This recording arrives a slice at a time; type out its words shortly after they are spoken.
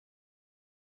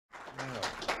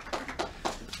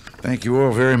Thank you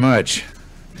all very much.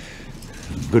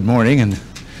 Good morning and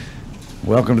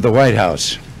welcome to the White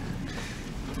House.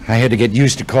 I had to get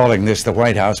used to calling this the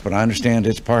White House, but I understand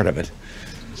it's part of it.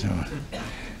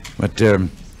 But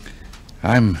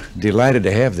I'm delighted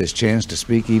to have this chance to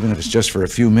speak, even if it's just for a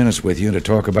few minutes with you, to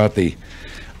talk about the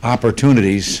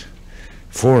opportunities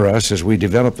for us as we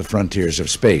develop the frontiers of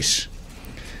space.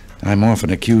 I'm often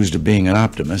accused of being an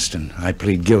optimist, and I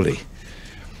plead guilty.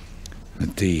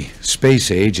 That the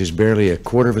space age is barely a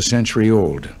quarter of a century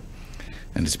old,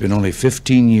 and it's been only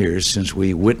 15 years since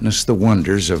we witnessed the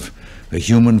wonders of a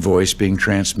human voice being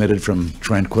transmitted from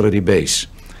Tranquility Base.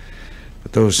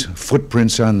 But those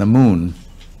footprints on the moon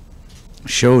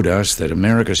showed us that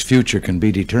America's future can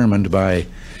be determined by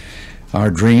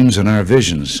our dreams and our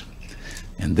visions.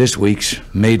 And this week's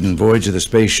maiden voyage of the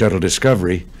Space Shuttle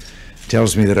Discovery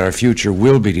tells me that our future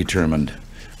will be determined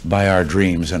by our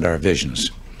dreams and our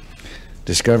visions.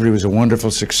 Discovery was a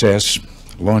wonderful success,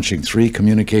 launching 3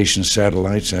 communication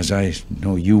satellites, as I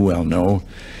know you well know,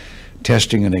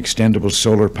 testing an extendable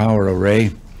solar power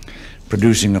array,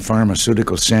 producing a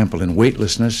pharmaceutical sample in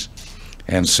weightlessness,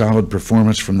 and solid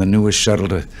performance from the newest shuttle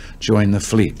to join the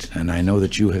fleet. And I know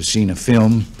that you have seen a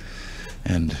film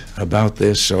and about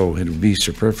this, so it would be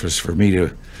superfluous for me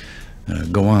to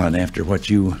go on after what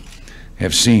you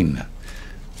have seen.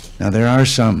 Now, there are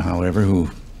some, however, who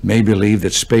may believe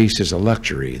that space is a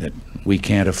luxury that we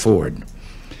can't afford,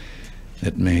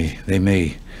 that they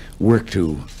may work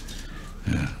to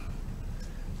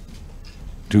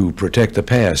protect the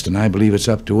past, and I believe it's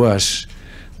up to us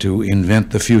to invent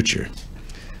the future.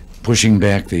 Pushing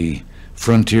back the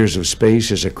frontiers of space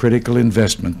is a critical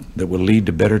investment that will lead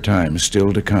to better times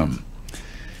still to come.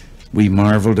 We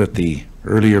marveled at the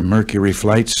earlier Mercury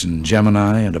flights and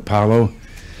Gemini and Apollo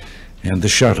and the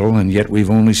shuttle, and yet we've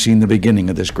only seen the beginning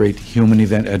of this great human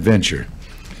adventure.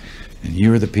 And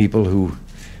you're the people who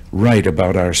write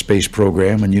about our space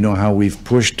program, and you know how we've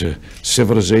pushed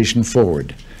civilization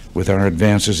forward with our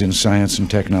advances in science and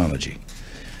technology.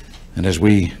 And as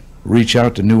we reach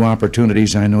out to new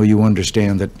opportunities, I know you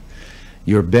understand that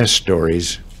your best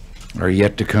stories are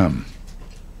yet to come.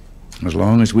 As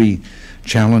long as we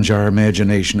challenge our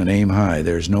imagination and aim high,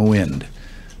 there's no end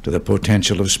to the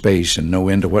potential of space and no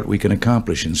end to what we can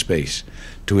accomplish in space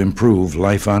to improve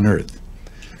life on Earth.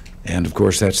 And of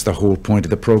course, that's the whole point of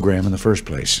the program in the first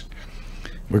place.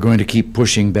 We're going to keep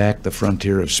pushing back the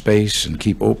frontier of space and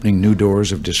keep opening new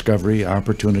doors of discovery,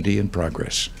 opportunity, and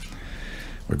progress.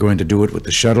 We're going to do it with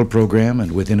the shuttle program,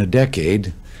 and within a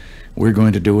decade, we're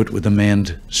going to do it with the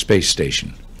manned space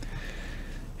station.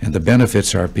 And the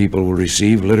benefits our people will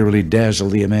receive literally dazzle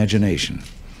the imagination.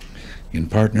 In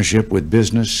partnership with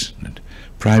business and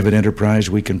private enterprise,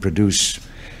 we can produce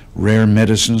rare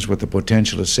medicines with the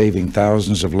potential of saving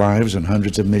thousands of lives and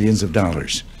hundreds of millions of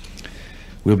dollars.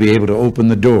 We'll be able to open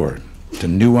the door to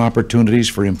new opportunities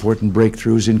for important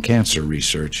breakthroughs in cancer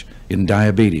research, in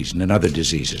diabetes, and in other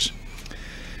diseases.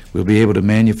 We'll be able to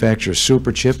manufacture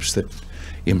super chips that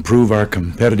improve our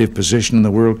competitive position in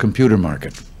the world computer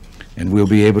market. And we'll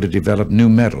be able to develop new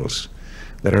metals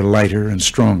that are lighter and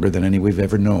stronger than any we've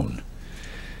ever known.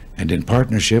 And in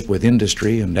partnership with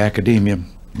industry and academia,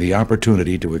 the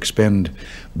opportunity to expend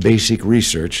basic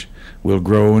research will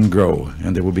grow and grow,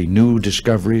 and there will be new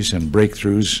discoveries and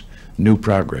breakthroughs, new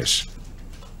progress.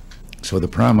 So the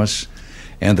promise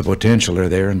and the potential are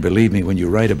there, and believe me, when you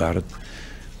write about it,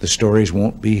 the stories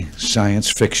won't be science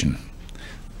fiction.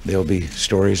 They'll be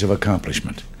stories of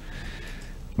accomplishment.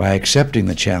 By accepting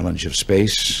the challenge of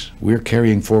space, we're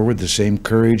carrying forward the same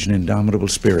courage and indomitable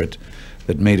spirit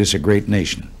that made us a great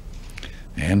nation.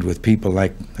 And with people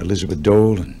like Elizabeth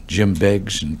Dole and Jim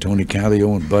Beggs and Tony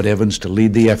Callio and Bud Evans to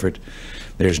lead the effort,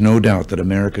 there's no doubt that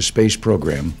America's space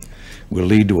program will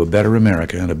lead to a better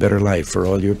America and a better life for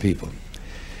all your people,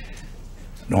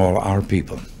 and all our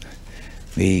people.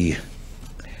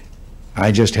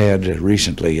 I just had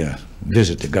recently a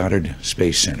visit to Goddard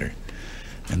Space Center,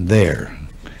 and there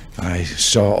I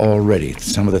saw already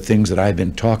some of the things that I've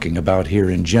been talking about here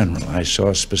in general. I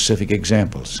saw specific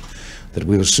examples that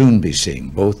we'll soon be seeing,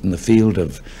 both in the field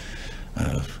of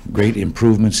great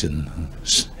improvements in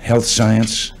health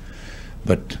science,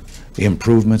 but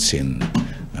improvements in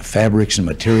fabrics and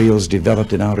materials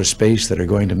developed in outer space that are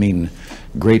going to mean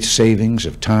great savings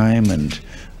of time and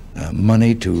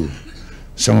money to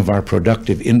some of our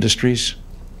productive industries,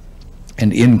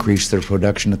 and increase their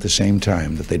production at the same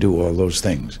time that they do all those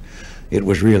things. It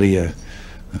was really a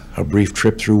brief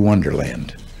trip through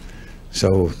Wonderland.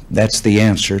 So that's the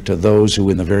answer to those who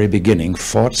in the very beginning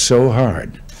fought so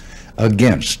hard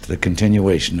against the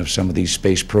continuation of some of these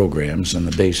space programs on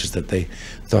the basis that they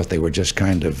thought they were just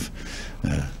kind of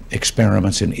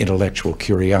experiments in intellectual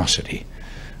curiosity.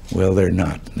 Well, they're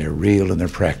not. They're real and they're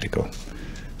practical.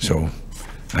 So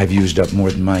I've used up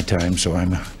more than my time, so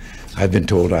I've been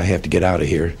told I have to get out of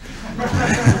here.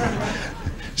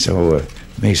 So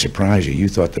may surprise you. You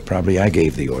thought that probably I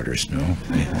gave the orders, no?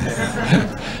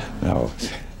 No.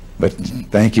 But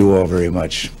thank you all very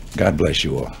much. God bless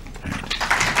you all.